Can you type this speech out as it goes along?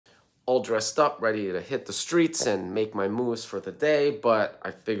all dressed up, ready to hit the streets and make my moves for the day, but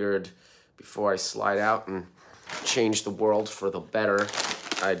I figured before I slide out and change the world for the better,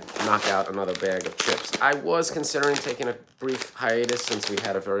 I'd knock out another bag of chips. I was considering taking a brief hiatus since we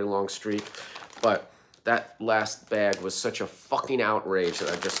had a very long streak, but that last bag was such a fucking outrage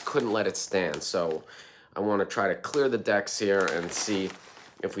that I just couldn't let it stand. So I want to try to clear the decks here and see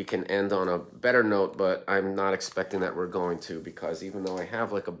if we can end on a better note, but I'm not expecting that we're going to, because even though I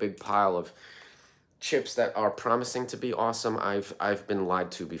have like a big pile of chips that are promising to be awesome, I've been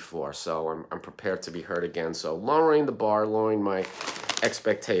lied to before, so I'm prepared to be hurt again. So lowering the bar, lowering my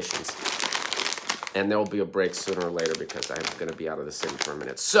expectations, and there will be a break sooner or later because I'm gonna be out of the city for a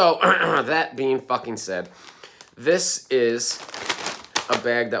minute. So that being fucking said, this is a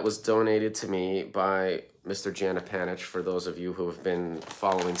bag that was donated to me by Mr. Janapanich. For those of you who have been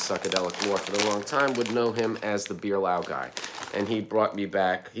following Psychedelic Lore for a long time would know him as the Beer Lao guy. And he brought me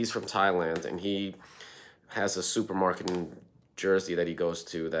back, he's from Thailand, and he has a supermarket in Jersey that he goes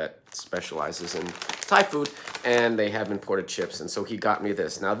to that specializes in Thai food, and they have imported chips, and so he got me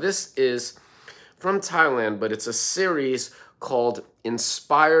this. Now this is from Thailand, but it's a series called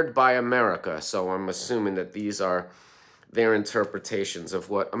Inspired by America, so I'm assuming that these are their interpretations of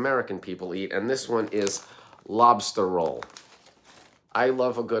what American people eat, and this one is lobster roll. I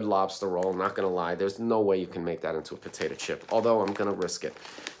love a good lobster roll, not gonna lie. There's no way you can make that into a potato chip, although I'm gonna risk it.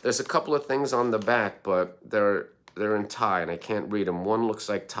 There's a couple of things on the back, but they're in Thai, and I can't read them. One looks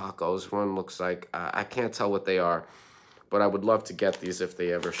like tacos, one looks like, I can't tell what they are, but I would love to get these if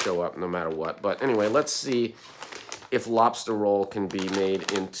they ever show up, no matter what. But anyway, let's see if lobster roll can be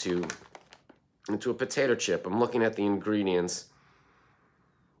made into a potato chip. I'm looking at the ingredients,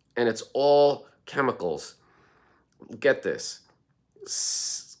 and it's all chemicals. Get this.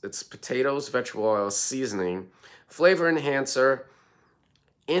 It's potatoes, vegetable oil, seasoning, flavor enhancer,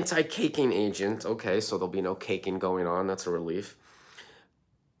 anti-caking agent. Okay, so there'll be no caking going on. That's a relief.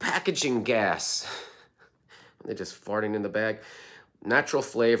 Packaging gas. They're just farting in the bag. Natural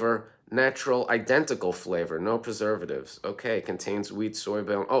flavor, natural identical flavor, no preservatives. Okay, contains wheat,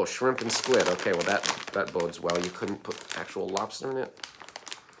 soybean. Oh, shrimp and squid. Okay, well that bodes well. You couldn't put actual lobster in it.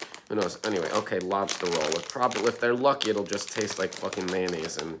 Who knows? Anyway, okay, lobster roll. If they're lucky, it'll just taste like fucking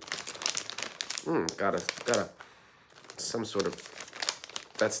mayonnaise and got some sort of.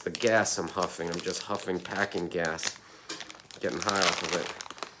 That's the gas I'm huffing. I'm just huffing packing gas, getting high off of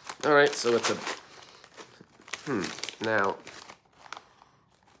it. All right, so it's a. Now,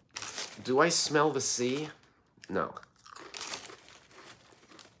 do I smell the sea? No.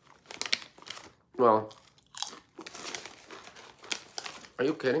 Well, are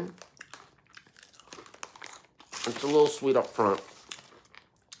you kidding? It's a little sweet up front.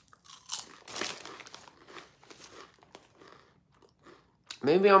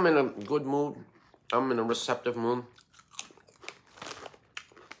 Maybe I'm in a good mood. I'm in a receptive mood.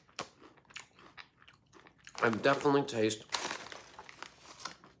 I definitely taste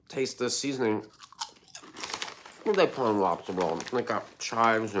the seasoning. What do they put on lobster roll? They got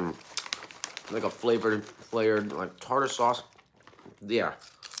chives and they got flavored like tartar sauce. Yeah.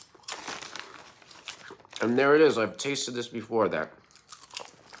 And there it is. I've tasted this before. That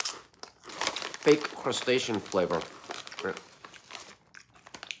fake crustacean flavor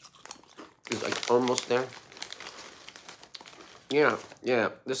is like almost there. Yeah.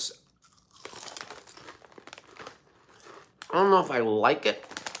 This. I don't know if I like it,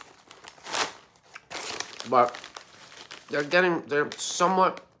 but they're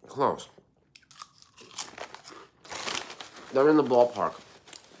somewhat close. They're in the ballpark.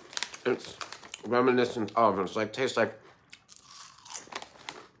 It's reminiscent of, tastes like,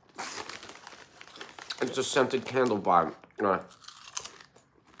 it's a scented candle vibe.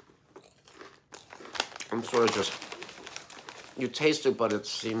 I'm sort of just, you taste it, but it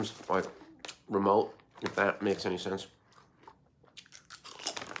seems like remote, if that makes any sense.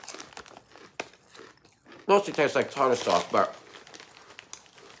 Mostly tastes like tartar sauce, but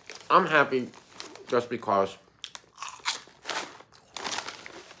I'm happy just because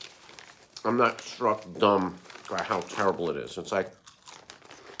I'm not struck dumb by how terrible it is. It's like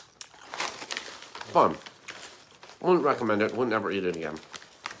fun. Wouldn't recommend it, wouldn't ever eat it again.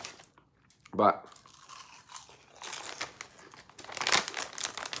 But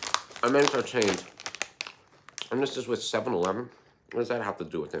I'm entertained. And this is with 7-Eleven. What does that have to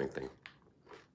do with anything?